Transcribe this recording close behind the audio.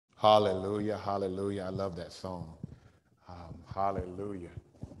Hallelujah, hallelujah. I love that song. Hallelujah,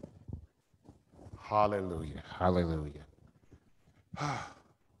 hallelujah, hallelujah.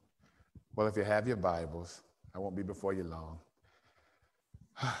 Well, if you have your Bibles, I won't be before you long.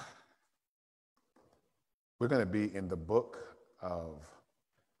 We're going to be in the book of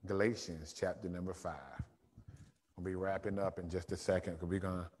Galatians, chapter number 5. We'll be wrapping up in just a second because we're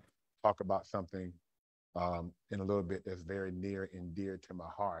going to talk about something in a little bit that's very near and dear to my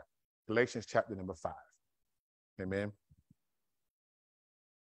heart. Galatians, chapter number 5. Amen.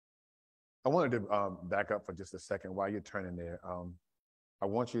 I wanted to back up for just a second while you're turning there. I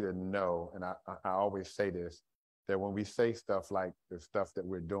want you to know, and I always say this, that when we say stuff like the stuff that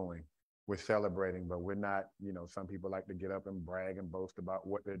we're doing, we're celebrating, but we're not, some people like to get up and brag and boast about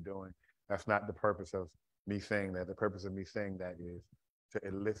what they're doing. That's not the purpose of me saying that. The purpose of me saying that is to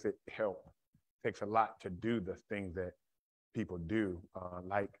elicit help. It takes a lot to do the things that people do,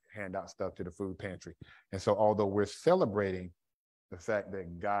 like hand out stuff to the food pantry. And so although we're celebrating the fact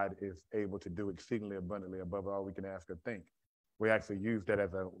that God is able to do exceedingly abundantly above all we can ask or think, we actually use that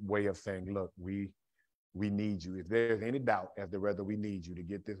as a way of saying, look, we need you. If there's any doubt as to whether we need you to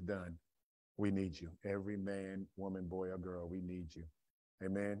get this done, we need you. Every man, woman, boy, or girl, we need you.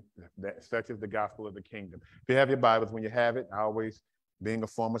 Amen. Such is the gospel of the kingdom. If you have your Bibles, when you have it, always being a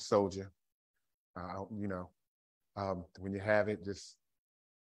former soldier, when you have it, just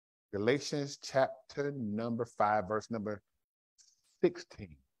Galatians chapter number 5, verse number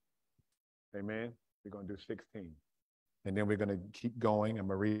 16. Amen. We're going to do 16. And then we're going to keep going. I'm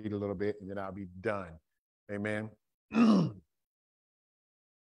going to read a little bit, and then I'll be done. Amen. But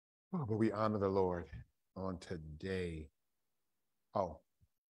we honor the Lord on today. Oh,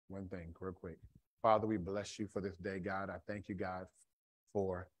 one thing real quick. Father, we bless you for this day, God. I thank you, God,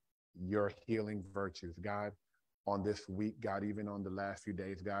 for your healing virtues. God, on this week, God, even on the last few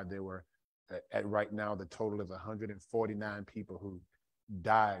days, God, there were, at right now, the total is 149 people who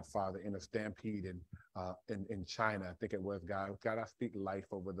died, Father, in a stampede in China. I think it was, God. God, I speak life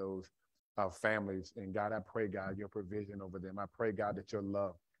over those families. And God, I pray, God, your provision over them. I pray, God, that your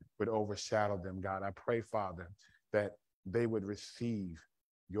love would overshadow them, God. I pray, Father, that they would receive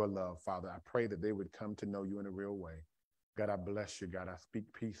your love, Father. I pray that they would come to know you in a real way. God, I bless you, God. I speak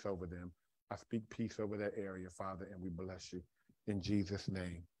peace over them. I speak peace over that area, Father, and we bless you in Jesus'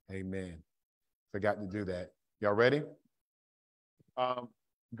 name. Amen. Forgot to do that. Y'all ready?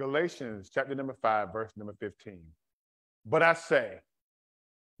 Galatians chapter number 5, verse number 15. But I say,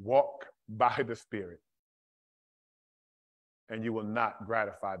 walk by the Spirit, and you will not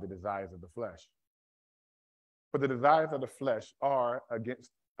gratify the desires of the flesh. For the desires of the flesh are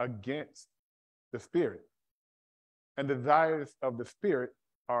against the Spirit, and the desires of the Spirit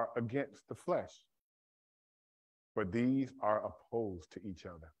are against the flesh. For these are opposed to each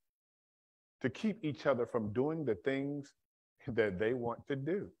other, to keep each other from doing the things that they want to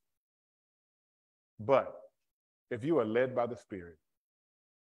do. But if you are led by the Spirit,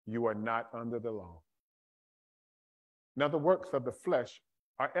 you are not under the law. Now the works of the flesh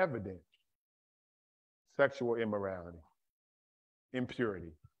are evident: sexual immorality,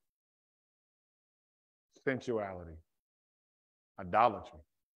 impurity, sensuality, idolatry,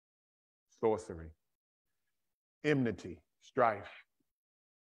 sorcery, enmity, strife,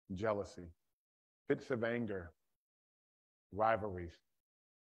 jealousy, fits of anger, rivalries,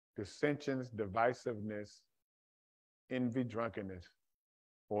 dissensions, divisiveness, envy, drunkenness,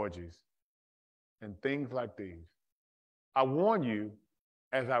 orgies, and things like these. I warn you,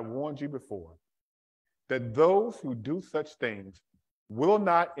 as I warned you before, that those who do such things will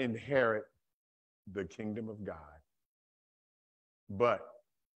not inherit the kingdom of God. But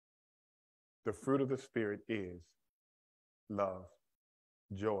the fruit of the Spirit is love,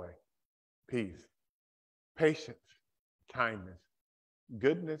 joy, peace, patience, kindness,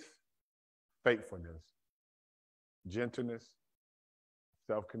 goodness, faithfulness, gentleness,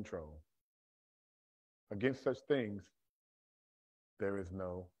 self-control. Against such things, there is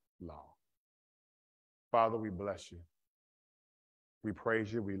no law. Father, we bless you. We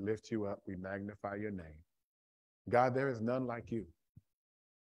praise you. We lift you up. We magnify your name. God, there is none like you.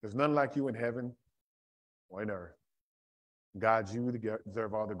 There's none like you in heaven or in earth. God, you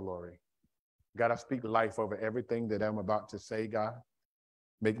deserve all the glory. God, I speak life over everything that I'm about to say, God.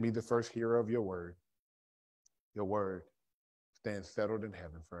 Make me the first hearer of your word. Your word stands settled in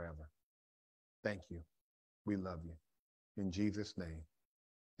heaven forever. Thank you. We love you. In Jesus' name,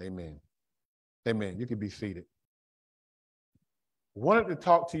 amen. Amen. You can be seated. Wanted to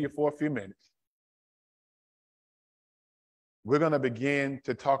talk to you for a few minutes. We're going to begin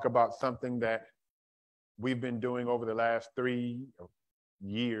to talk about something that we've been doing over the last 3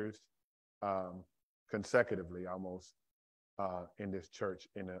 years consecutively almost in this church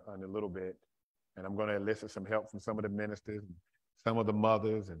in a little bit. And I'm going to elicit some help from some of the ministers, and some of the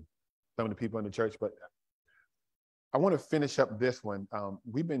mothers, and some of the people in the church. But I want to finish up this one.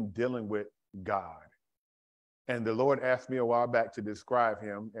 We've been dealing with God. And the Lord asked me a while back to describe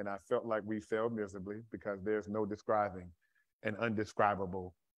him, and I felt like we failed miserably because there's no describing an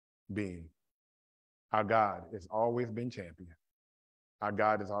undescribable being. Our God has always been champion. Our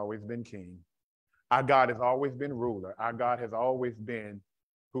God has always been king. Our God has always been ruler. Our God has always been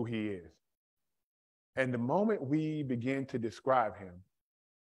who he is. And the moment we begin to describe him,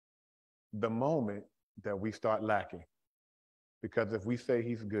 the moment that we start lacking. Because if we say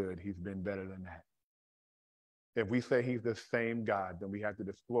he's good, he's been better than that. If we say he's the same God, then we have to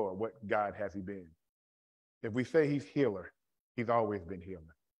explore what God has he been. If we say he's healer, he's always been healer.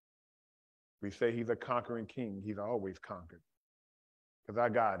 If we say he's a conquering king, he's always conquered. Because our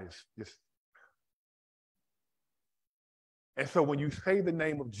God is just. And so when you say the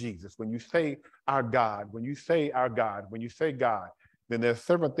name of Jesus, when you say our God, when you say our God, when you say God, then there's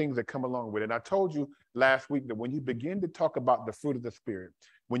several things that come along with it. And I told you last week that when you begin to talk about the fruit of the Spirit,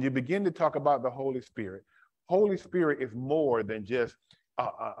 when you begin to talk about the Holy Spirit is more than just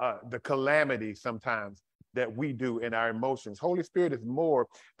the calamity sometimes that we do in our emotions. Holy Spirit is more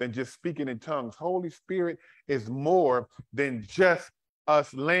than just speaking in tongues. Holy Spirit is more than just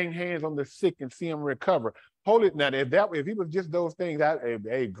us laying hands on the sick and see them recover. Now, if he was just those things,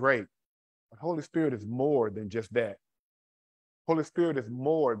 hey, great. But Holy Spirit is more than just that. Holy Spirit is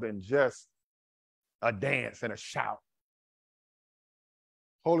more than just a dance and a shout.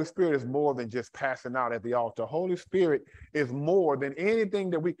 Holy Spirit is more than just passing out at the altar. Holy Spirit is more than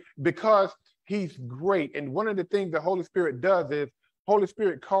anything because he's great. And one of the things the Holy Spirit does is Holy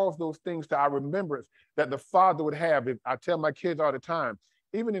Spirit calls those things to our remembrance that the Father would have. I tell my kids all the time,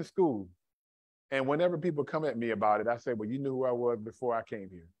 even in school, and whenever people come at me about it, I say, well, you knew who I was before I came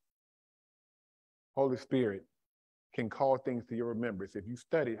here. Holy Spirit can call things to your remembrance. If you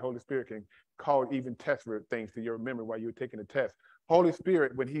study, Holy Spirit can call even test things to your memory while you're taking a test. Holy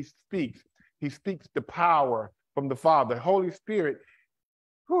Spirit, when he speaks the power from the Father. Holy Spirit,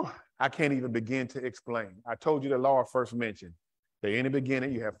 I can't even begin to explain. I told you the law first mentioned. That in the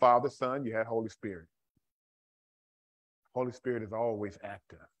beginning, you have Father, Son, you had Holy Spirit. Holy Spirit is always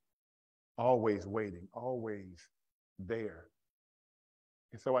active, always waiting, always there.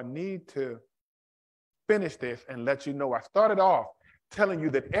 And so I need to finish this and let you know I started off telling you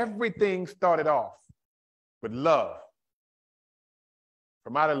that everything started off with love.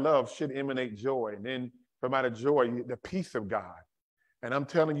 From out of love should emanate joy. And then from out of joy, the peace of God. And I'm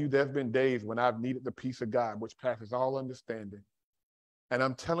telling you, there's been days when I've needed the peace of God, which passes all understanding. And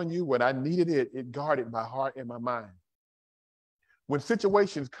I'm telling you, when I needed it, it guarded my heart and my mind. When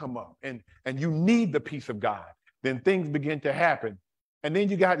situations come up and you need the peace of God, then things begin to happen. And then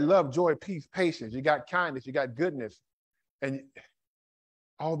you got love, joy, peace, patience. You got kindness, you got goodness. And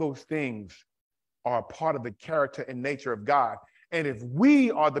all those things are a part of the character and nature of God. And if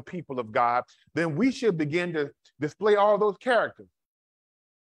we are the people of God, then we should begin to display all those characters.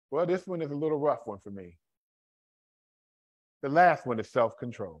 Well, this one is a little rough one for me. The last one is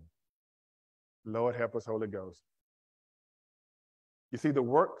self-control. Lord, help us, Holy Ghost. You see, the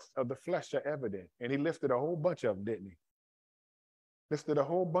works of the flesh are evident. And he listed a whole bunch of them, didn't he? Listed a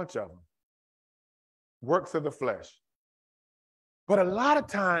whole bunch of them. Works of the flesh. But a lot of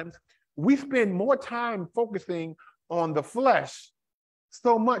times, we spend more time focusing on the flesh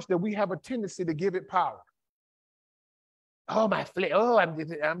so much that we have a tendency to give it power. Oh, my flesh. Oh, I'm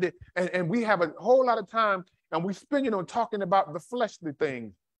this. And we have a whole lot of time, and we spend it on talking about the fleshly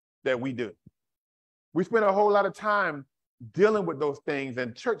things that we do. We spend a whole lot of time dealing with those things,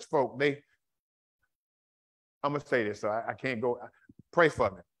 and church folk, I'm going to say this, so I can't go, pray for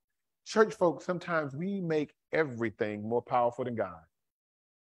me. Church folk, sometimes we make everything more powerful than God.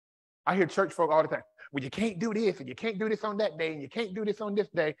 I hear church folk all the time, well, you can't do this, and you can't do this on that day, and you can't do this on this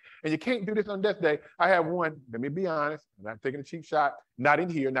day, and you can't do this on this day. I have one, let me be honest, I'm not taking a cheap shot, not in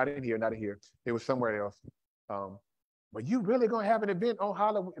here. It was somewhere else. But you really going to have an event on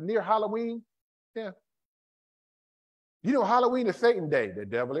Halloween, near Halloween? Yeah. You know, Halloween is Satan's day. The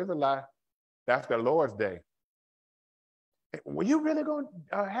devil is a lie. That's the Lord's day. Were you really going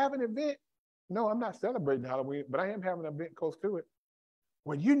to have an event? No, I'm not celebrating Halloween, but I am having an event close to it.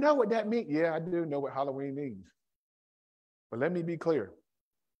 Well, you know what that means? Yeah, I do know what Halloween means. But let me be clear.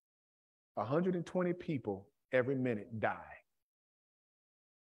 120 people every minute die.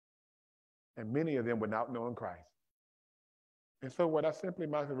 And many of them without knowing Christ. And so what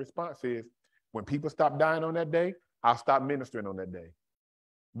my response is, when people stop dying on that day, I'll stop ministering on that day.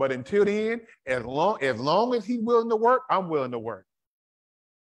 But until then, as long as he's willing to work, I'm willing to work.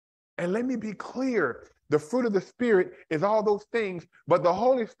 And let me be clear, the fruit of the Spirit is all those things, but the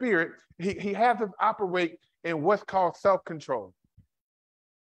Holy Spirit, he has us operate in what's called self-control.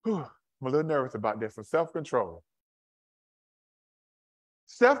 I'm a little nervous about this, for self-control.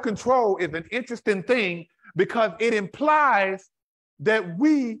 Self-control is an interesting thing because it implies that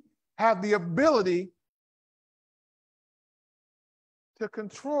we have the ability to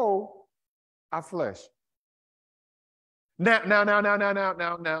control our flesh. Now,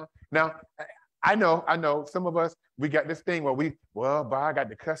 I know some of us, we got this thing where but I got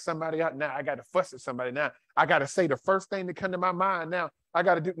to cuss somebody out now. I got to fuss at somebody now. I got to say the first thing that come to my mind now. I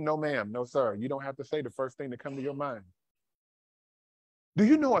got to do, no ma'am, no sir. You don't have to say the first thing that come to your mind. Do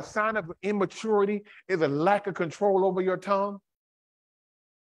you know a sign of immaturity is a lack of control over your tongue?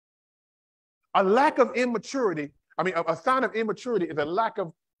 A lack of immaturity, a sign of immaturity is a lack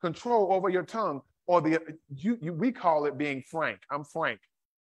of control over your tongue, or we call it being frank. I'm frank.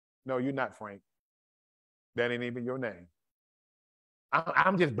 No, you're not frank. That ain't even your name.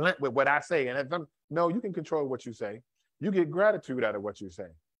 I'm just blunt with what I say. And no, you can control what you say. You get gratitude out of what you say.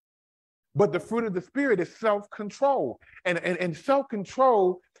 But the fruit of the Spirit is self-control. And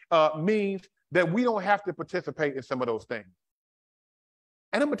self-control means that we don't have to participate in some of those things.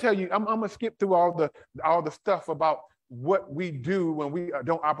 And I'm going to tell you, I'm going to skip through all the stuff about what we do when we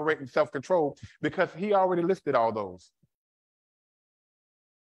don't operate in self-control, because he already listed all those.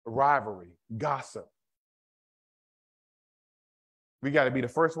 Rivalry, gossip. We got to be the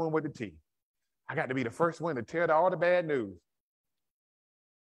first one with the tea. I got to be the first one to tell all the bad news.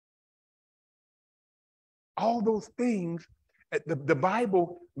 All those things, the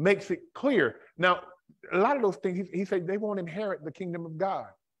Bible makes it clear. Now, a lot of those things, he said they won't inherit the kingdom of God.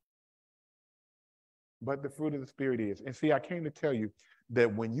 But the fruit of the Spirit is. And see, I came to tell you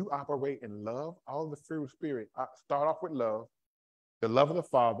that when you operate in love, all the fruit of the Spirit start off with love, the love of the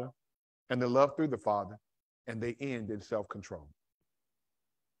Father, and the love through the Father, and they end in self-control.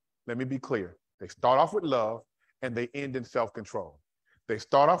 Let me be clear. They start off with love, and they end in self-control. They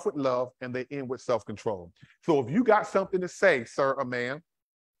start off with love, and they end with self-control. So if you got something to say, sir or ma'am,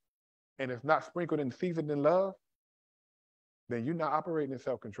 and it's not sprinkled and seasoned in love, then you're not operating in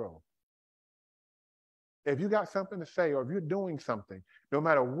self-control. If you got something to say, or if you're doing something, no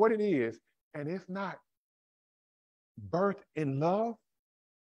matter what it is, and it's not birthed in love,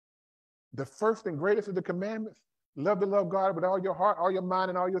 the first and greatest of the commandments, love to love God with all your heart, all your mind,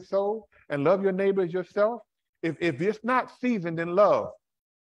 and all your soul, and love your neighbor as yourself. If it's not seasoned in love,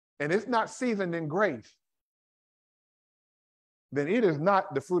 and it's not seasoned in grace, then it is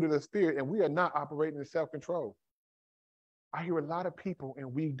not the fruit of the Spirit, and we are not operating in self-control. I hear a lot of people,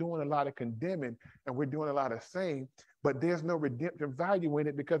 and we're doing a lot of condemning, and we're doing a lot of saying, but there's no redemptive value in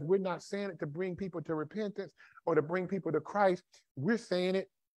it, because we're not saying it to bring people to repentance or to bring people to Christ. We're saying it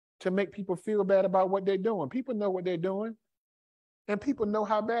to make people feel bad about what they're doing. People know what they're doing, and people know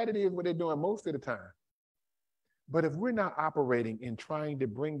how bad it is what they're doing most of the time. But if we're not operating in trying to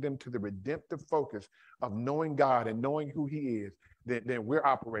bring them to the redemptive focus of knowing God and knowing who he is, then we're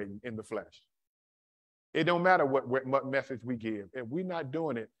operating in the flesh. It don't matter what message we give. If we're not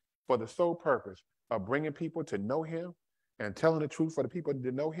doing it for the sole purpose of bringing people to know him and telling the truth for the people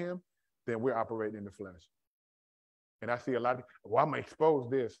to know him, then we're operating in the flesh. And I see a lot of, I'm going to expose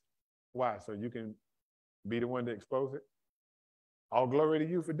this. Why? So you can be the one to expose it? All glory to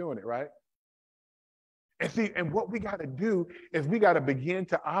you for doing it, right? And see, and what we got to do is we got to begin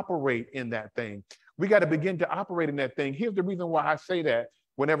to operate in that thing. We got to begin to operate in that thing. Here's the reason why I say that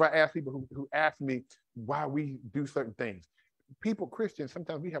whenever I ask people who ask me why we do certain things. People, Christians,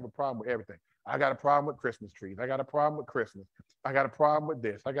 sometimes we have a problem with everything. I got a problem with Christmas trees. I got a problem with Christmas. I got a problem with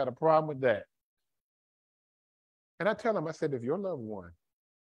this. I got a problem with that. And I tell them, I said, if your loved one,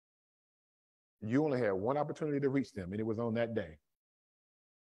 you only had one opportunity to reach them, and it was on that day,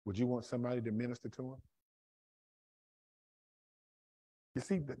 would you want somebody to minister to them? You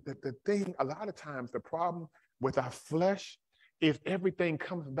see, the thing, a lot of times, the problem with our flesh is everything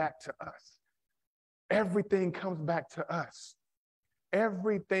comes back to us. Everything comes back to us.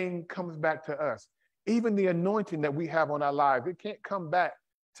 Everything comes back to us. Even the anointing that we have on our lives, it can't come back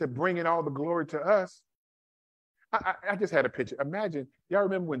to bringing all the glory to us. I just had a picture. Imagine, y'all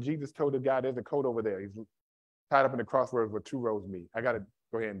remember when Jesus told the guy, there's a coat over there. He's tied up in the crossroads where two rows meet. I got to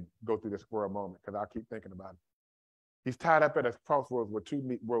go ahead and go through this for a moment because I'll keep thinking about it. He's tied up at a crossroads where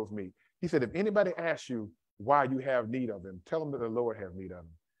two rows meet. He said, if anybody asks you why you have need of him, tell them that the Lord has need of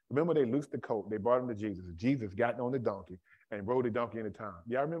him. Remember, they loosed the coat. They brought him to Jesus. Jesus got on the donkey and rode the donkey into town.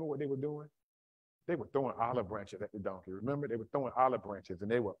 Y'all remember what they were doing? They were throwing olive branches at the donkey. Remember, they were throwing olive branches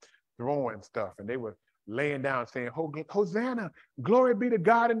and they were throwing stuff and they were laying down saying, Hosanna, glory be to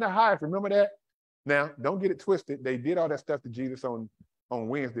God in the highest. Remember that? Now, don't get it twisted. They did all that stuff to Jesus on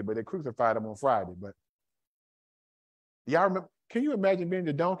Wednesday, but they crucified him on Friday. But y'all remember, can you imagine being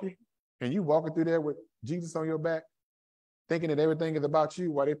the donkey and you walking through there with Jesus on your back, thinking that everything is about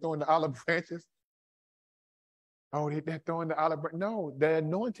you while they're throwing the olive branches? Oh, they're throwing the olive branch. No, the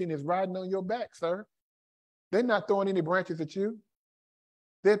anointing is riding on your back, sir. They're not throwing any branches at you.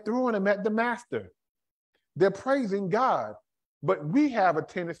 They're throwing them at the master. They're praising God. But we have a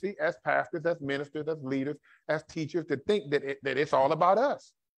tendency as pastors, as ministers, as leaders, as teachers to think that it's all about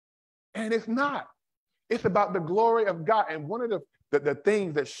us. And it's not. It's about the glory of God. And one of the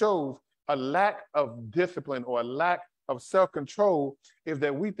things that shows a lack of discipline or a lack of self-control is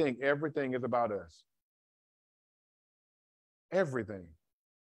that we think everything is about us. Everything.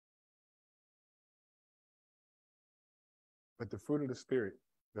 But the fruit of the Spirit,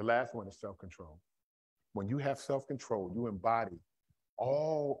 the last one is self-control. When you have self-control, you embody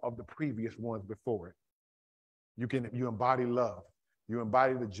all of the previous ones before it. You embody love. You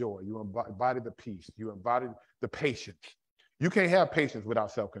embody the joy. You embody the peace. You embody the patience. You can't have patience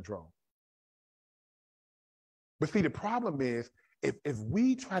without self-control. But see, the problem is, if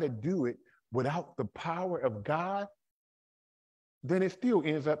we try to do it without the power of God, then it still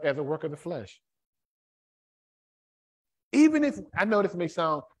ends up as a work of the flesh. Even if, I know this may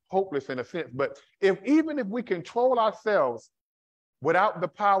sound hopeless in a sense, but even if we control ourselves without the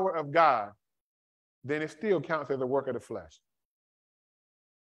power of God, then it still counts as a work of the flesh.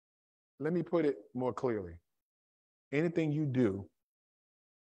 Let me put it more clearly. Anything you do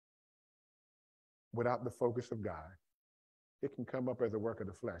without the focus of God, it can come up as a work of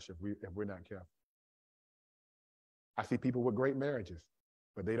the flesh if we're not careful. I see people with great marriages,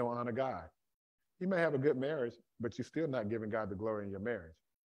 but they don't honor God. You may have a good marriage, but you're still not giving God the glory in your marriage.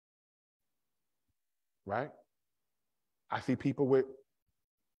 Right? I see people with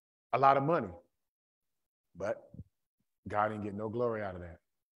a lot of money, but God didn't get no glory out of that.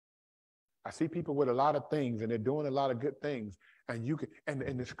 I see people with a lot of things and they're doing a lot of good things. And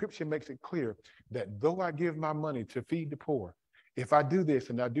and the scripture makes it clear that though I give my money to feed the poor, if I do this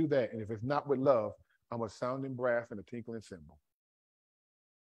and I do that, and if it's not with love, I'm a sounding brass and a tinkling cymbal.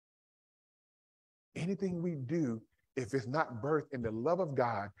 Anything we do, if it's not birthed in the love of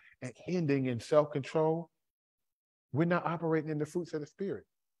God and ending in self-control, we're not operating in the fruits of the Spirit.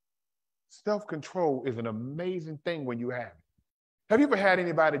 Self-control is an amazing thing when you have it. Have you ever had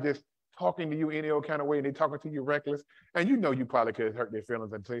anybody just talking to you any old kind of way and they're talking to you reckless? And you know you probably could hurt their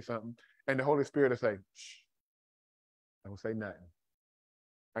feelings and say something. And the Holy Spirit will say, shh, don't say nothing.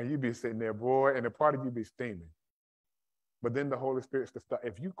 And you be sitting there, boy, and a part of you be steaming. But then the Holy Spirit will start,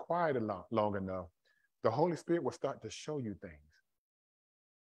 if you quiet long enough, the Holy Spirit will start to show you things.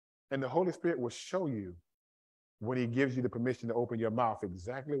 And the Holy Spirit will show you, when he gives you the permission to open your mouth,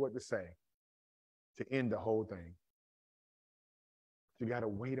 exactly what to say to end the whole thing. You got to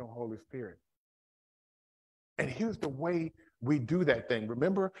wait on Holy Spirit. And here's the way we do that thing.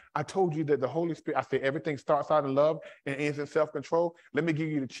 Remember, I told you that the Holy Spirit, I said everything starts out in love and ends in self-control. Let me give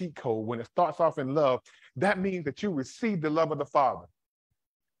you the cheat code. When it starts off in love, that means that you receive the love of the Father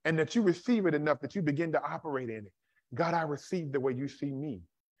and that you receive it enough that you begin to operate in it. God, I receive the way you see me.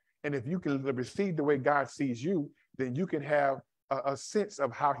 And if you can receive the way God sees you, then you can have a sense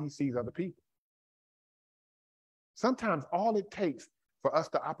of how he sees other people. Sometimes all it takes for us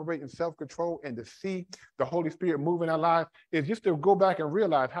to operate in self-control and to see the Holy Spirit move in our lives is just to go back and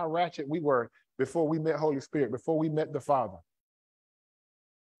realize how ratchet we were before we met Holy Spirit, before we met the Father.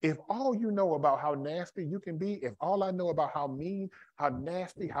 If all you know about how nasty you can be, if all I know about how mean, how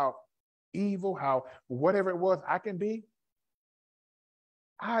nasty, how evil, how whatever it was I can be,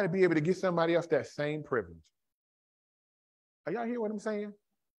 I ought to be able to give somebody else that same privilege. Are y'all hear what I'm saying?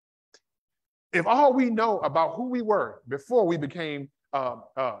 If all we know about who we were before we became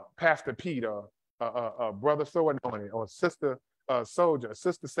Pastor Pete or Brother So Anointed or Sister Soldier,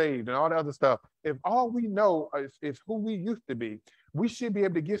 Sister Saved, and all the other stuff, if all we know is who we used to be, we should be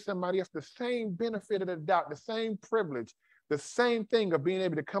able to give somebody else the same benefit of the doubt, the same privilege, the same thing of being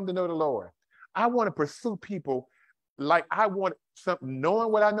able to come to know the Lord. I want to pursue people like I want something,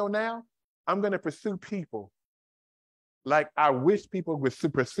 knowing what I know now. I'm going to pursue people like I wish people would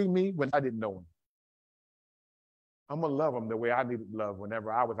pursue me when I didn't know them. I'm going to love them the way I needed love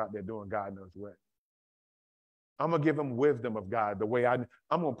whenever I was out there doing God knows what. I'm going to give them wisdom of God the way I'm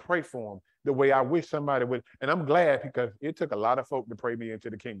going to pray for them the way I wish somebody would. And I'm glad because it took a lot of folk to pray me into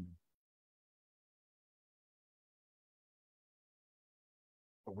the kingdom.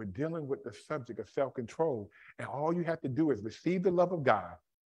 But we're dealing with the subject of self-control. And all you have to do is receive the love of God.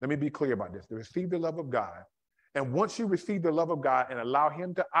 Let me be clear about this. To receive the love of God. And once you receive the love of God and allow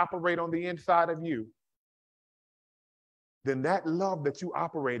him to operate on the inside of you, then that love that you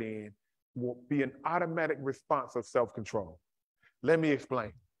operate in will be an automatic response of self-control. Let me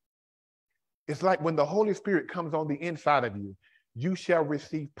explain. It's like when the Holy Spirit comes on the inside of you, you shall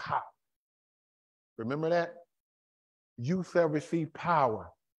receive power. Remember that? You shall receive power.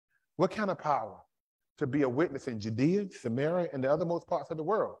 What kind of power? To be a witness in Judea, Samaria, and the othermost parts of the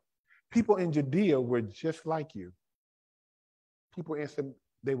world. People in Judea were just like you. People in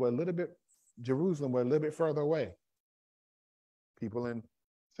they were a little bit, Jerusalem were a little bit further away. People in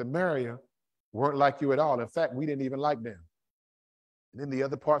Samaria weren't like you at all. In fact, we didn't even like them. And in the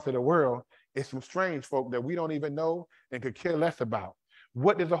other parts of the world, it's some strange folk that we don't even know and could care less about.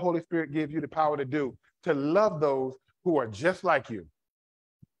 What does the Holy Spirit give you the power to do? To love those who are just like you.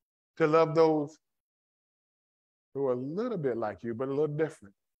 To love those who are a little bit like you, but a little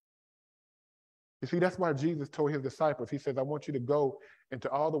different. You see, that's why Jesus told his disciples, he says, I want you to go into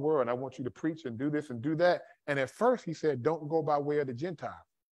all the world. I want you to preach and do this and do that. And at first he said, don't go by way of the Gentiles.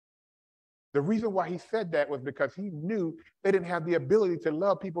 The reason why he said that was because he knew they didn't have the ability to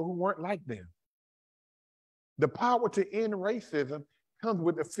love people who weren't like them. The power to end racism comes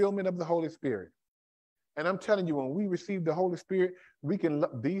with the fulfillment of the Holy Spirit. And I'm telling you, when we receive the Holy Spirit, we can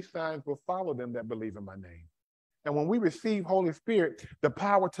these signs will follow them that believe in my name. And when we receive Holy Spirit, the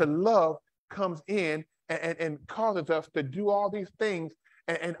power to love comes in and causes us to do all these things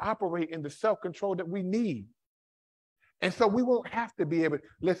and operate in the self-control that we need. And so we won't have to be able,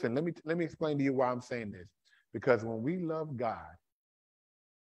 listen, let me explain to you why I'm saying this. Because when we love God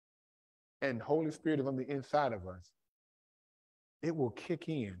and Holy Spirit is on the inside of us, it will kick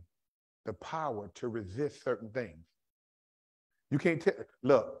in the power to resist certain things. You can't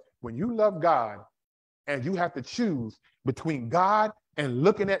look, when you love God and you have to choose between God and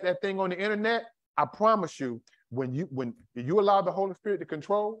looking at that thing on the internet, I promise you, when you allow the Holy Spirit to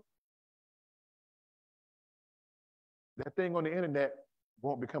control, that thing on the internet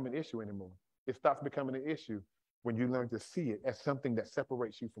won't become an issue anymore. It stops becoming an issue when you learn to see it as something that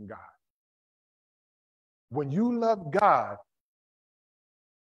separates you from God. When you love God,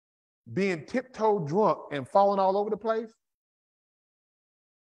 being tiptoe drunk and falling all over the place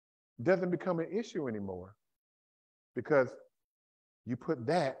doesn't become an issue anymore, because you put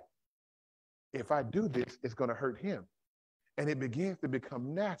that, if I do this, it's going to hurt him. And it begins to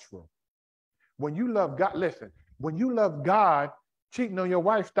become natural. When you love God, listen, when you love God, cheating on your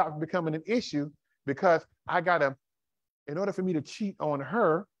wife stops becoming an issue, because in order for me to cheat on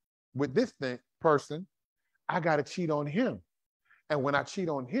her with this person, I got to cheat on him. And when I cheat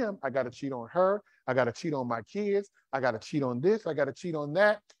on him, I got to cheat on her. I got to cheat on my kids. I got to cheat on this. I got to cheat on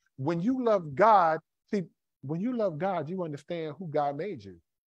that. When you love God, see, when you love God, you understand who God made you.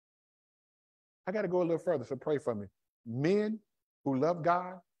 I got to go a little further, so pray for me. Men who love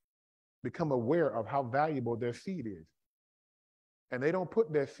God become aware of how valuable their seed is. And they don't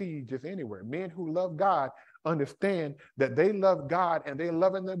put their seed just anywhere. Men who love God understand that they love God, and they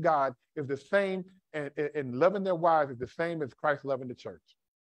loving their God is the same, and loving their wives is the same as Christ loving the church.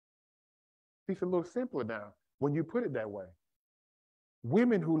 It's a little simpler now when you put it that way.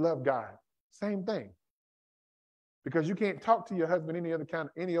 Women who love God, same thing. Because you can't talk to your husband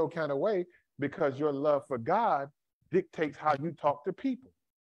any old kind of way, because your love for God dictates how you talk to people,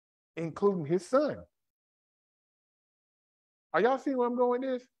 including his son. Are y'all seeing where I'm going with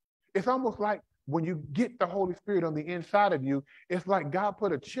this? It's almost like when you get the Holy Spirit on the inside of you, it's like God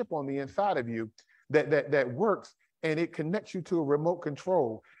put a chip on the inside of you that works, and it connects you to a remote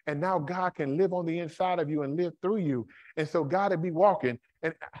control. And now God can live on the inside of you and live through you. And so God would be walking.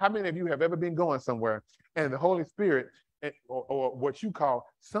 And how many of you have ever been going somewhere and the Holy Spirit, or what you call,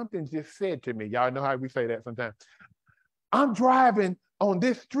 something just said to me? Y'all know how we say that sometimes. I'm driving on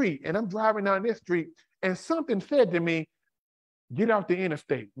this street, and I'm driving down this street, and something said to me, get off the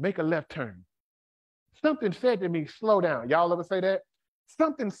interstate, make a left turn. Something said to me, slow down. Y'all ever say that?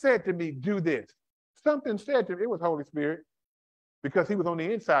 Something said to me, do this. Something said to me, it was Holy Spirit, because he was on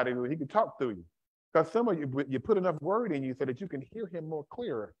the inside of you. He could talk through you. Because some of you put enough word in you so that you can hear him more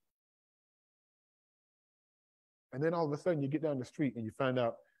clearer. And then all of a sudden you get down the street and you find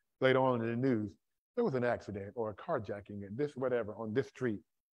out later on in the news, there was an accident or a carjacking and this, whatever, on this street.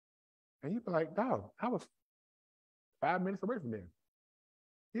 And you'd be like, dog, I was 5 minutes away from there.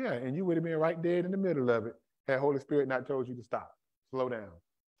 Yeah, and you would have been right dead in the middle of it had Holy Spirit not told you to stop, slow down,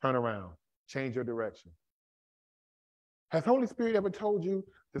 turn around, change your direction. Has Holy Spirit ever told you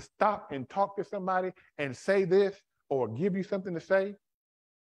to stop and talk to somebody and say this, or give you something to say,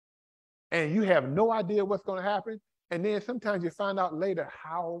 and you have no idea what's going to happen. And then sometimes you find out later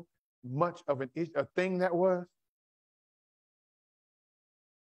how much of a thing that was.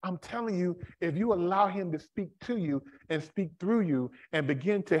 I'm telling you, if you allow him to speak to you and speak through you and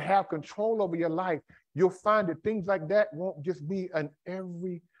begin to have control over your life, you'll find that things like that won't just be an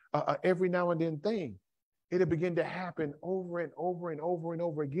every now and then thing. It'll begin to happen over and over and over and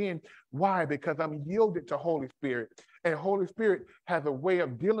over again. Why? Because I'm yielded to Holy Spirit. And Holy Spirit has a way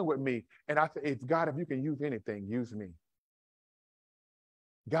of dealing with me. And I say, it's God, if you can use anything, use me.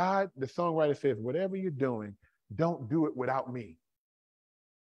 God, the songwriter says, whatever you're doing, don't do it without me.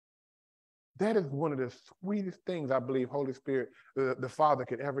 That is one of the sweetest things I believe Holy Spirit, the Father,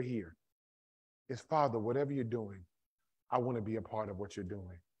 could ever hear. Is, Father, whatever you're doing, I want to be a part of what you're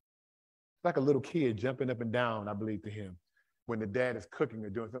doing. It's like a little kid jumping up and down, I believe, to him when the dad is cooking or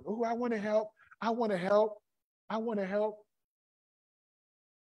doing something. Oh, I want to help. I want to help. I want to help.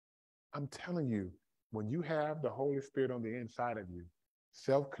 I'm telling you, when you have the Holy Spirit on the inside of you,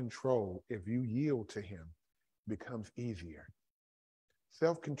 self-control, if you yield to him, becomes easier.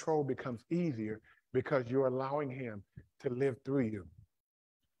 Self-control becomes easier because you're allowing him to live through you.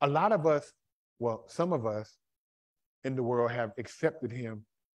 A lot of us, well, some of us in the world have accepted him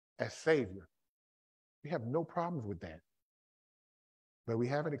as Savior. We have no problems with that. But we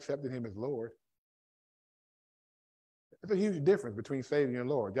haven't accepted him as Lord. There's a huge difference between Savior and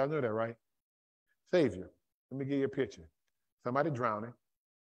Lord. Y'all know that, right? Savior. Let me give you a picture. Somebody drowning.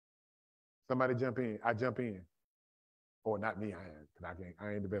 Somebody jump in. I jump in. Or not me,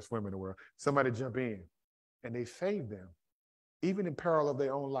 I ain't the best swimmer in the world. Somebody jump in and they save them, even in peril of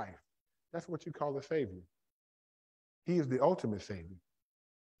their own life. That's what you call a Savior. He is the ultimate Savior.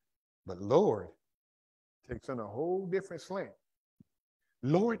 But Lord takes on a whole different slant.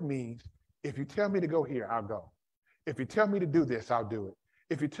 Lord means, if you tell me to go here, I'll go. If you tell me to do this, I'll do it.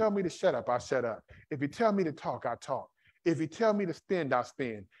 If you tell me to shut up, I'll shut up. If you tell me to talk, I'll talk. If you tell me to spend, I'll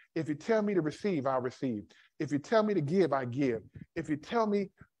spend. If you tell me to receive, I'll receive. If you tell me to give, I give. If you tell me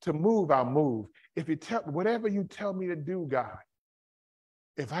to move, I'll move. If you tell, whatever you tell me to do, God,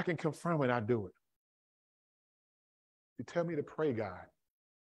 if I can confirm it, I'll do it. If you tell me to pray, God.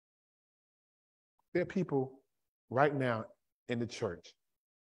 There are people right now in the church.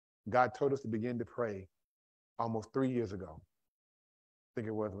 God told us to begin to pray almost 3 years ago. I think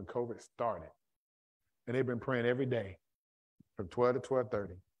it was when COVID started. And they've been praying every day from 12 to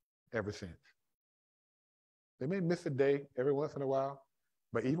 12:30 ever since. They may miss a day every once in a while,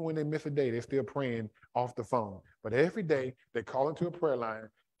 but even when they miss a day, they're still praying off the phone. But every day they call into a prayer line,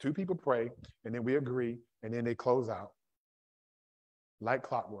 2 people pray, and then we agree, and then they close out like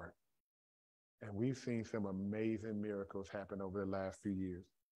clockwork. And we've seen some amazing miracles happen over the last few years.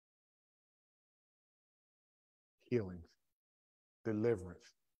 Healings,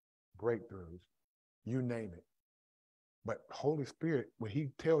 deliverance, breakthroughs, you name it. But Holy Spirit, when he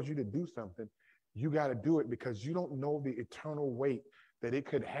tells you to do something, you got to do it because you don't know the eternal weight that it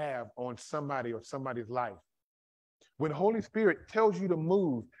could have on somebody or somebody's life. When Holy Spirit tells you to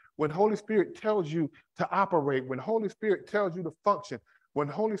move, when Holy Spirit tells you to operate, when Holy Spirit tells you to function, when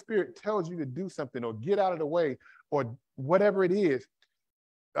Holy Spirit tells you to do something or get out of the way or whatever it is,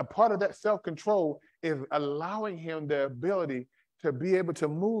 a part of that self-control is allowing him the ability to be able to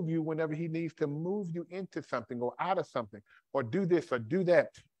move you whenever he needs to move you into something or out of something or do this or do that.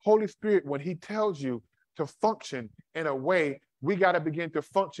 Holy Spirit, when he tells you to function in a way, we got to begin to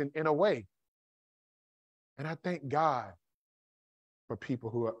function in a way. And I thank God for people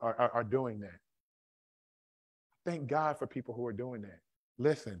who are doing that. Thank God for people who are doing that.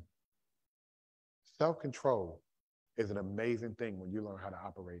 Listen, self-control is an amazing thing when you learn how to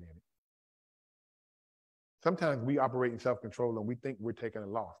operate in it. Sometimes we operate in self-control and we think we're taking a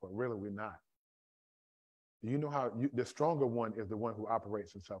loss, but really we're not. You know how the stronger one is the one who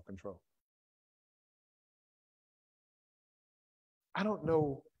operates in self-control. I don't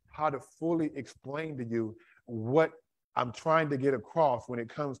know how to fully explain to you what I'm trying to get across when it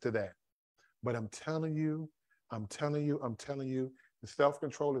comes to that. But I'm telling you, the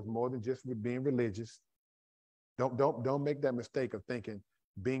self-control is more than just being religious. Don't make that mistake of thinking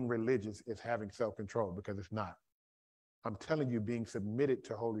being religious is having self-control, because it's not. I'm telling you, being submitted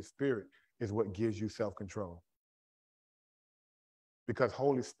to Holy Spirit is what gives you self-control. Because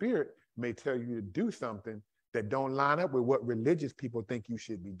Holy Spirit may tell you to do something that don't line up with what religious people think you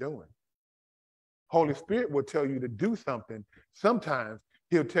should be doing. Holy Spirit will tell you to do something. Sometimes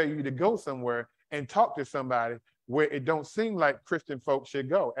he'll tell you to go somewhere and talk to somebody where it don't seem like Christian folks should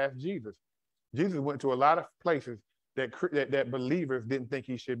go. Ask Jesus. Jesus went to a lot of places that believers didn't think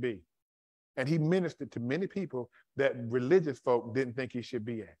he should be. And he ministered to many people that religious folk didn't think he should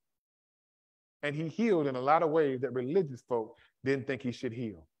be at. And he healed in a lot of ways that religious folk didn't think he should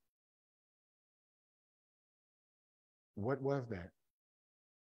heal. What was that?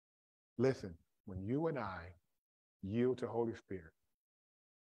 Listen, when you and I yield to Holy Spirit,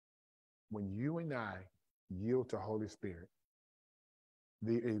 when you and I yield to Holy Spirit,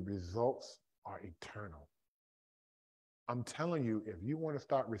 the results are eternal. I'm telling you, if you want to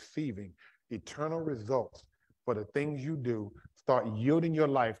start receiving eternal results for the things you do, start yielding your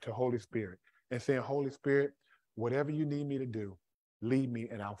life to Holy Spirit and saying, Holy Spirit, whatever you need me to do, lead me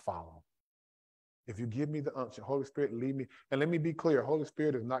and I'll follow. If you give me the unction, Holy Spirit, lead me. And let me be clear, Holy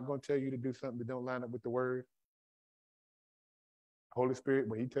Spirit is not going to tell you to do something that don't line up with the word. Holy Spirit,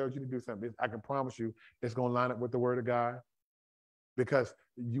 when he tells you to do something, I can promise you it's going to line up with the word of God, because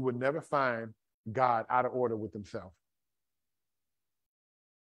you would never find God out of order with himself.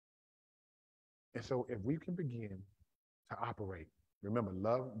 And so if we can begin to operate, remember,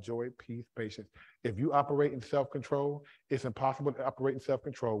 love, joy, peace, patience. If you operate in self-control, it's impossible to operate in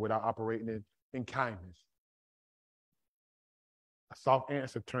self-control without operating in kindness. A soft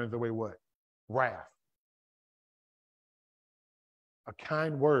answer turns away what? Wrath. A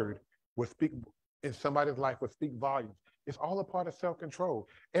kind word will speak in somebody's life, will speak volumes. It's all a part of self-control.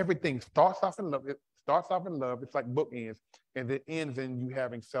 Everything starts off in love. It starts off in love. It's like bookends, and then ends in you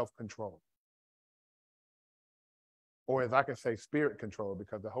having self-control. Or as I can say, spirit control,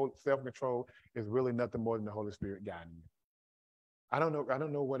 because the whole self-control is really nothing more than the Holy Spirit guiding you. I don't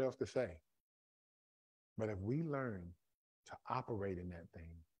know what else to say. But if we learn to operate in that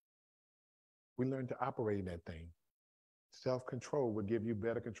thing, self-control will give you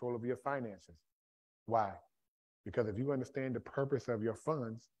better control of your finances. Why? Because if you understand the purpose of your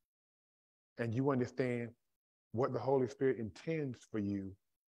funds and you understand what the Holy Spirit intends for you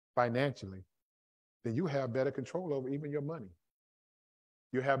financially, then you have better control over even your money.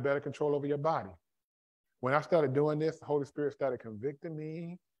 You have better control over your body. When I started doing this, the Holy Spirit started convicting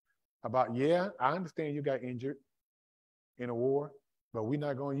me about, yeah, I understand you got injured in a war, but we're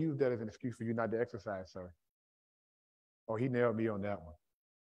not going to use that as an excuse for you not to exercise, sir. Oh, he nailed me on that one.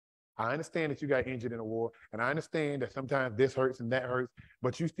 I understand that you got injured in a war, and I understand that sometimes this hurts and that hurts,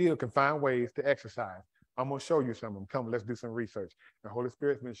 but you still can find ways to exercise. I'm going to show you some of them. Come, let's do some research. The Holy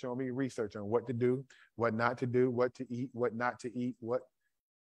Spirit's been showing me research on what to do, what not to do, what to eat, what not to eat, what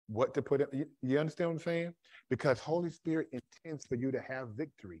to put in. You understand what I'm saying? Because Holy Spirit intends for you to have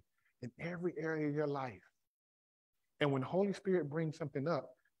victory in every area of your life. And when Holy Spirit brings something up,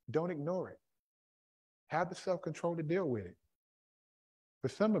 don't ignore it. Have the self-control to deal with it. For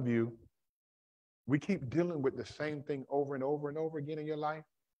some of you, we keep dealing with the same thing over and over and over again in your life,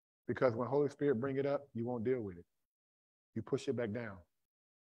 because when Holy Spirit bring it up, you won't deal with it. You push it back down.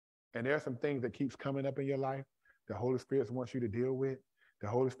 And there are some things that keeps coming up in your life the Holy Spirit wants you to deal with. The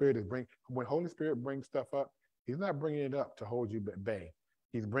Holy Spirit when Holy Spirit brings stuff up, he's not bringing it up to hold you at bay.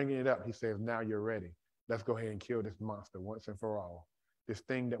 He's bringing it up. He says, now you're ready. Let's go ahead and kill this monster once and for all. This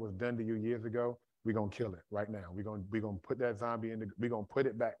thing that was done to you years ago, we're going to kill it right now. We're going to put that zombie we're going to put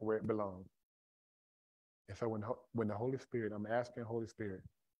it back where it belongs. And so when the Holy Spirit, I'm asking Holy Spirit,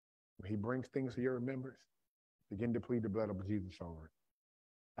 when he brings things to your remembrance, begin to plead the blood of Jesus over it.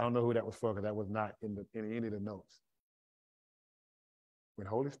 I don't know who that was for, because that was not in any of the notes. When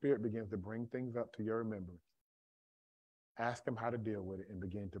Holy Spirit begins to bring things up to your remembrance, ask him how to deal with it and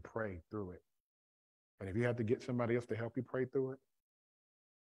begin to pray through it. And if you have to get somebody else to help you pray through it,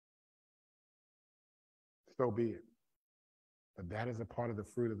 so be it. But that is a part of the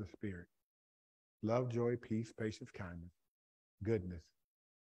fruit of the Spirit. Love, joy, peace, patience, kindness, goodness,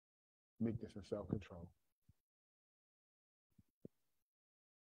 meekness, and self-control.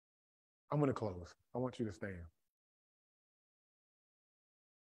 I'm going to close. I want you to stand.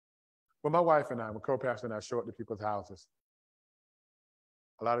 When my wife and I, when co-pastor and I show up to people's houses,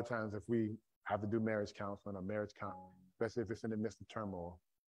 a lot of times if we have to do marriage counseling or marriage counseling, especially if it's in the midst of turmoil,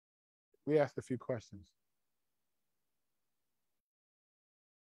 we ask a few questions.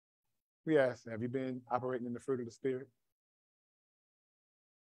 We ask, have you been operating in the fruit of the Spirit?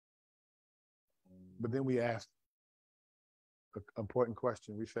 But then we ask an important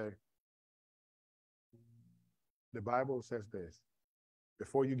question. We say, the Bible says this,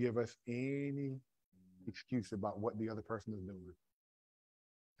 before you give us any excuse about what the other person is doing,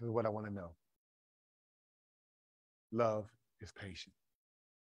 this is what I want to know. Love is patient.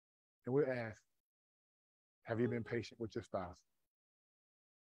 And we're asked, have you been patient with your spouse?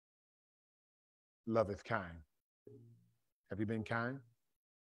 Love is kind. Have you been kind?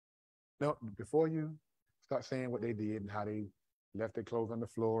 No, before you start saying what they did and how they left their clothes on the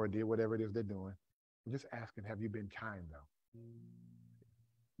floor or did whatever it is they're doing, I'm just asking, have you been kind though?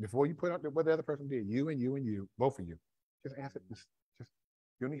 Before you put out what the other person did, you and you and you, both of you, just answer. Just you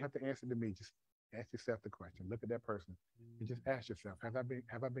don't even have to answer to me. Just ask yourself the question. Look at that person and just ask yourself: Have I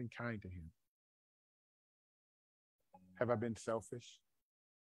been kind to him? Have I been selfish?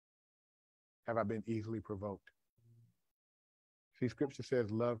 Have I been easily provoked? See, Scripture says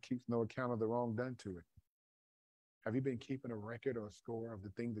love keeps no account of the wrong done to it. Have you been keeping a record or a score of the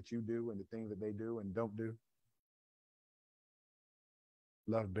things that you do and the things that they do and don't do?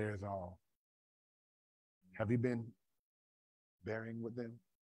 Love bears all. Have you been bearing with them?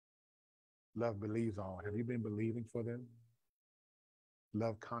 Love believes all. Have you been believing for them?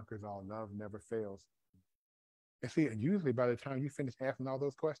 Love conquers all. Love never fails. And see, and usually by the time you finish asking all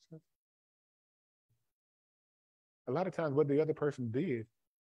those questions, a lot of times what the other person did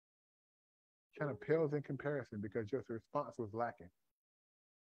kind of pales in comparison because your response was lacking.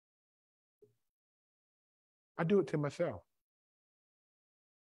 I do it to myself.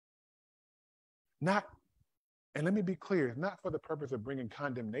 Not, and let me be clear, it's not for the purpose of bringing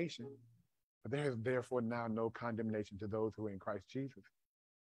condemnation, but there is therefore now no condemnation to those who are in Christ Jesus.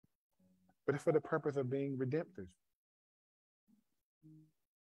 But it's for the purpose of being redemptive.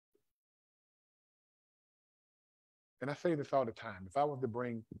 And I say this all the time. If I was to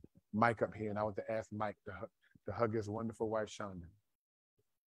bring Mike up here and I was to ask Mike to hug his wonderful wife, Shonda,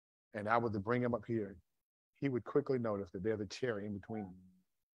 and I was to bring him up here, he would quickly notice that there's a chair in between them.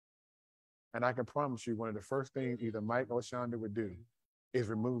 And I can promise you one of the first things either Mike or Shonda would do is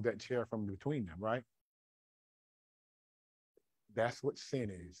remove that chair from between them, right? That's what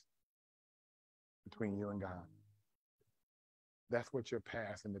sin is between you and God. That's what your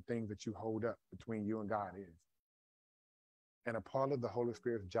past and the things that you hold up between you and God is. And a part of the Holy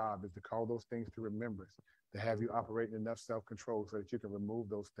Spirit's job is to call those things to remembrance, to have you operate in enough self-control so that you can remove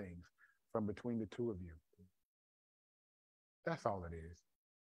those things from between the two of you. That's all it is.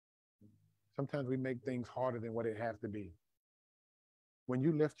 Sometimes we make things harder than what it has to be. When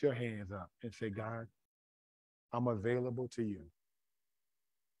you lift your hands up and say, God, I'm available to you.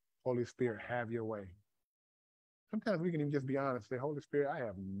 Holy Spirit, have your way. Sometimes we can even just be honest, say, Holy Spirit, I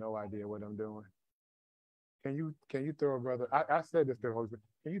have no idea what I'm doing. Can you throw a brother? I said this to the Holy Spirit.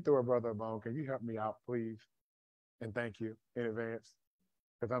 Can you throw a brother a bone? Can you help me out, please? And thank you in advance,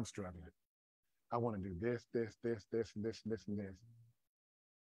 because I'm struggling. I want to do this, and this, and this.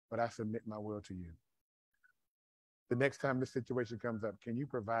 But I submit my will to you. The next time this situation comes up, can you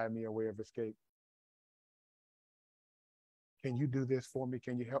provide me a way of escape? Can you do this for me?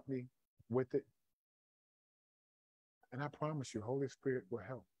 Can you help me with it? And I promise you, Holy Spirit will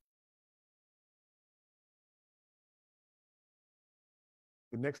help.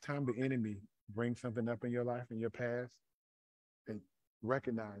 The next time the enemy brings something up in your life, in your past, and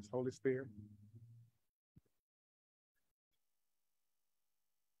recognize, Holy Spirit,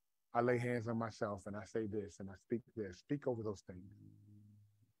 I lay hands on myself and I say this and I speak this. Speak over those things.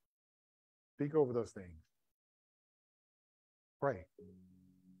 Speak over those things. Pray.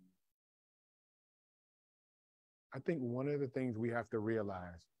 I think one of the things we have to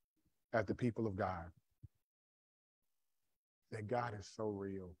realize as the people of God, that God is so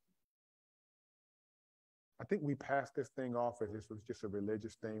real. I think we pass this thing off as this was just a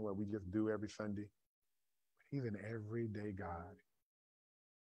religious thing where we just do every Sunday. But he's an everyday God,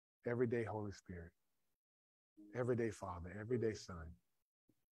 everyday Holy Spirit, everyday Father, everyday Son.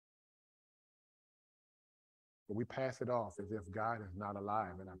 But we pass it off as if God is not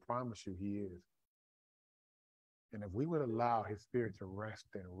alive, and I promise you he is. And if we would allow his Spirit to rest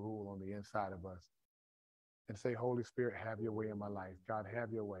and rule on the inside of us and say, Holy Spirit, have your way in my life. God,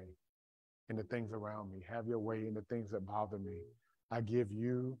 have your way in the things around me. Have your way in the things that bother me. I give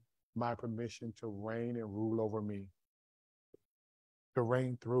you my permission to reign and rule over me, to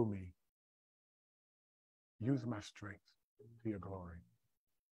reign through me. Use my strength to your glory.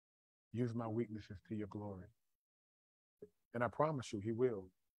 Use my weaknesses to your glory. And I promise you, he will.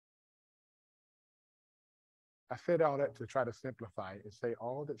 I said all that to try to simplify it and say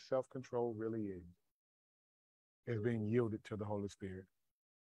all that self-control really is being yielded to the Holy Spirit.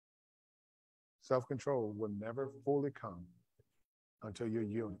 Self-control will never fully come until you're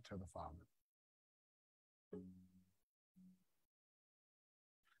yielded to the Father.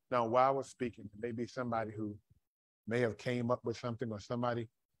 Now, while I was speaking, maybe somebody who may have came up with something, or somebody,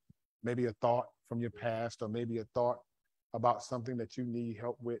 maybe a thought from your past, or maybe a thought about something that you need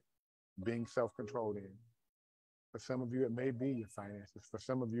help with being self-controlled in. For some of you, it may be your finances. For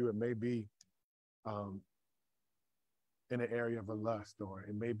some of you, it may be in an area of a lust, or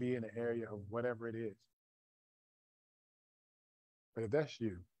it may be in an area of whatever it is. But if that's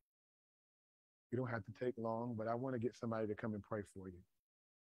you, you don't have to take long, but I want to get somebody to come and pray for you.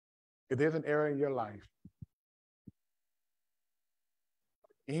 If there's an area in your life,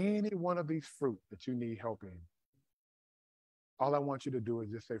 any one of these fruit that you need help in, all I want you to do is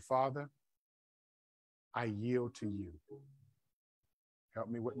just say, Father, I yield to you. Help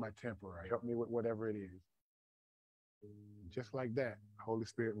me with my temper, or help me with whatever it is. Just like that, the Holy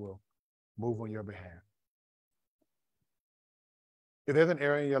Spirit will move on your behalf. If there's an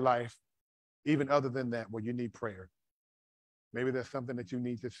area in your life, even other than that, where you need prayer, maybe there's something that you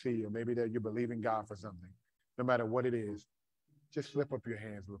need to see, or maybe that you're believing God for something, no matter what it is, just slip up your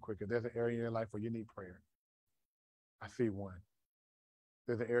hands real quick. If there's an area in your life where you need prayer, I see one.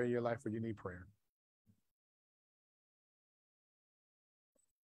 There's an area in your life where you need prayer.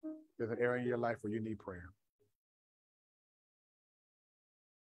 There's an area in your life where you need prayer.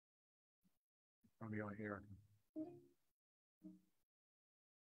 From the Erica.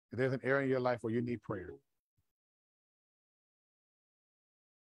 If there's an area in your life where you need prayer,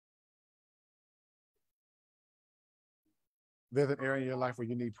 there's an area in your life where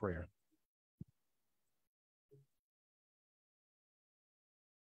you need prayer.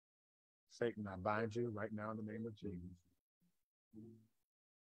 Satan, I bind you right now in the name of Jesus.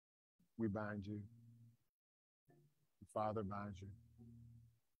 We bind you. The Father binds you.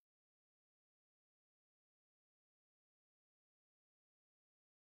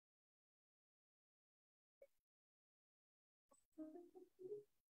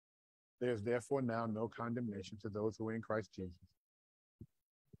 There is therefore now no condemnation to those who are in Christ Jesus.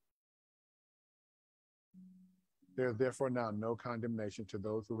 There is therefore now no condemnation to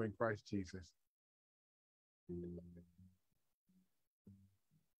those who are in Christ Jesus.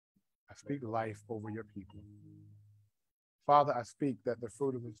 I speak life over your people. Father, I speak that the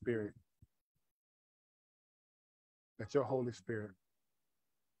fruit of the Spirit, that your Holy Spirit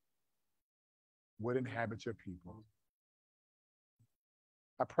would inhabit your people.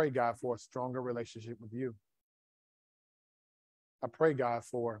 I pray, God, for a stronger relationship with you. I pray, God,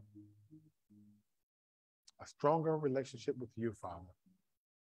 for a stronger relationship with you, Father.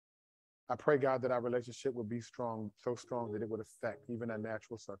 I pray, God, that our relationship will be strong, so strong that it would affect even our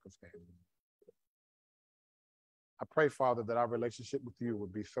natural circumstances. I pray, Father, that our relationship with you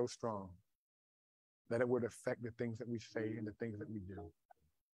would be so strong that it would affect the things that we say and the things that we do.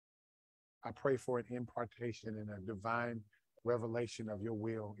 I pray for an impartation and a divine revelation of your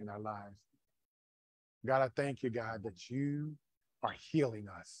will in our lives. God, I thank you, God, that you are healing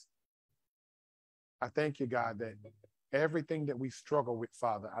us. I thank you, God, that everything that we struggle with,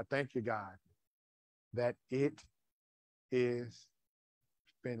 Father, I thank you, God, that it is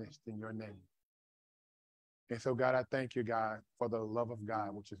finished in your name. And so, God, I thank you, God, for the love of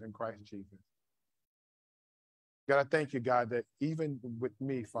God, which is in Christ Jesus. God, I thank you, God, that even with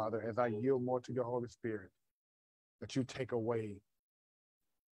me, Father, as I yield more to your Holy Spirit, that you take away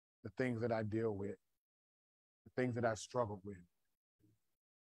the things that I deal with, the things that I struggle with.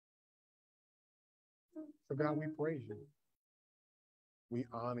 So, God, we praise you. We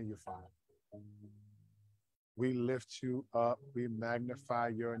honor you, Father. We lift you up. We magnify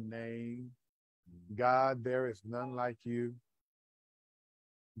your name. God, there is none like you.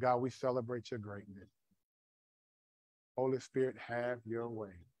 God, we celebrate your greatness. Holy Spirit, have your way.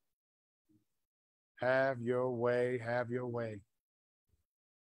 Have your way. Have your way.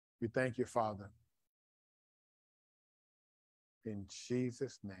 We thank you, Father. In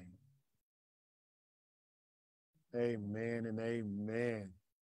Jesus' name. Amen and amen.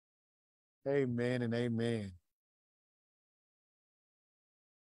 Amen and amen.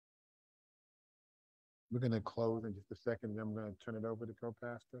 We're going to close in just a second, and I'm going to turn it over to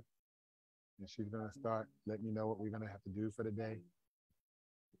co-pastor. And she's going to start letting you know what we're going to have to do for the day.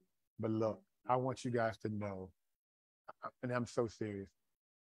 But look, I want you guys to know, and I'm so serious.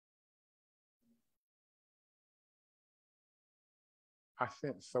 I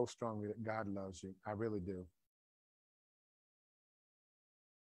sense so strongly that God loves you. I really do.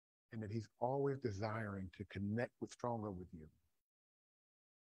 And that he's always desiring to connect stronger with you.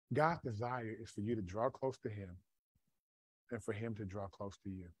 God's desire is for you to draw close to him and for him to draw close to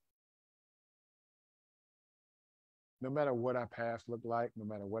you. No matter what our past look like, no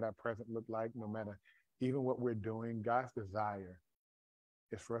matter what our present look like, no matter even what we're doing, God's desire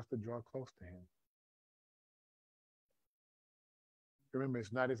is for us to draw close to him. Remember,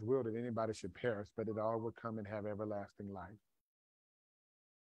 it's not his will that anybody should perish, but that all would come and have everlasting life.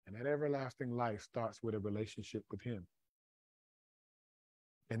 And that everlasting life starts with a relationship with him.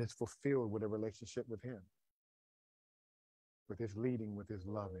 And it's fulfilled with a relationship with him, with his leading, with his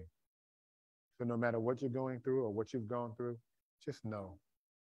loving. So no matter what you're going through or what you've gone through, just know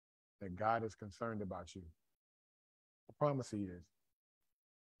that God is concerned about you. I promise he is.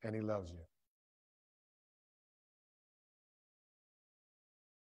 and he loves you.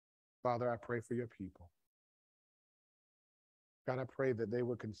 Father, I pray for your people. God, I pray that they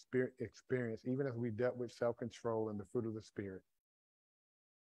would experience, even as we dealt with self-control and the fruit of the Spirit,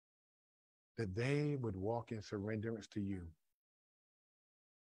 that they would walk in surrenderance to you,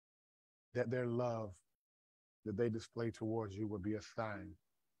 that their love that they display towards you would be a sign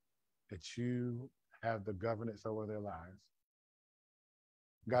that you have the governance over their lives.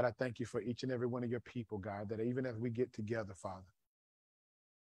 God, I thank you for each and every one of your people, God, that even as we get together, Father,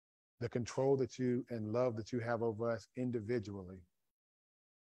 the control that you and love that you have over us individually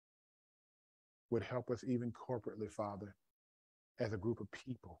would help us even corporately, Father, as a group of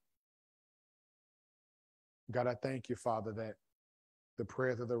people. God, I thank you, Father, that the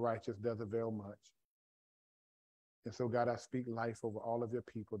prayers of the righteous does avail much. And so, God, I speak life over all of your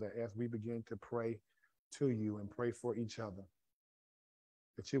people, that as we begin to pray to you and pray for each other,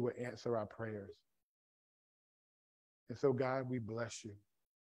 that you will answer our prayers. And so, God, we bless you.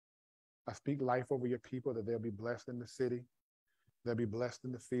 I speak life over your people, that they'll be blessed in the city, they'll be blessed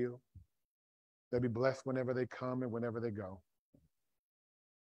in the field, they'll be blessed whenever they come and whenever they go.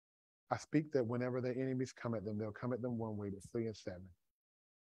 I speak that whenever their enemies come at them, they'll come at them one way, but flee in seven.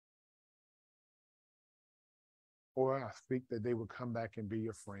 Or I speak that they will come back and be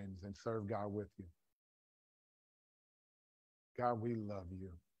your friends and serve God with you. God, we love you.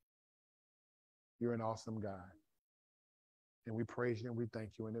 You're an awesome God. And we praise you and we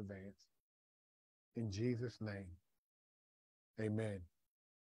thank you in advance. In Jesus' name, amen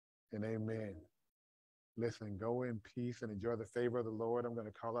and amen. Listen, go in peace and enjoy the favor of the Lord. I'm going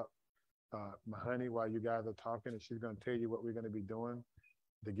to call up my honey while you guys are talking, and she's going to tell you what we're going to be doing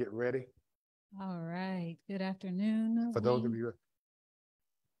to get ready. All right. Good afternoon. For those of you.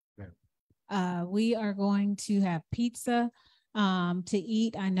 We are going to have pizza to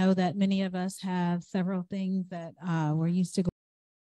eat. I know that many of us have several things that we're used to going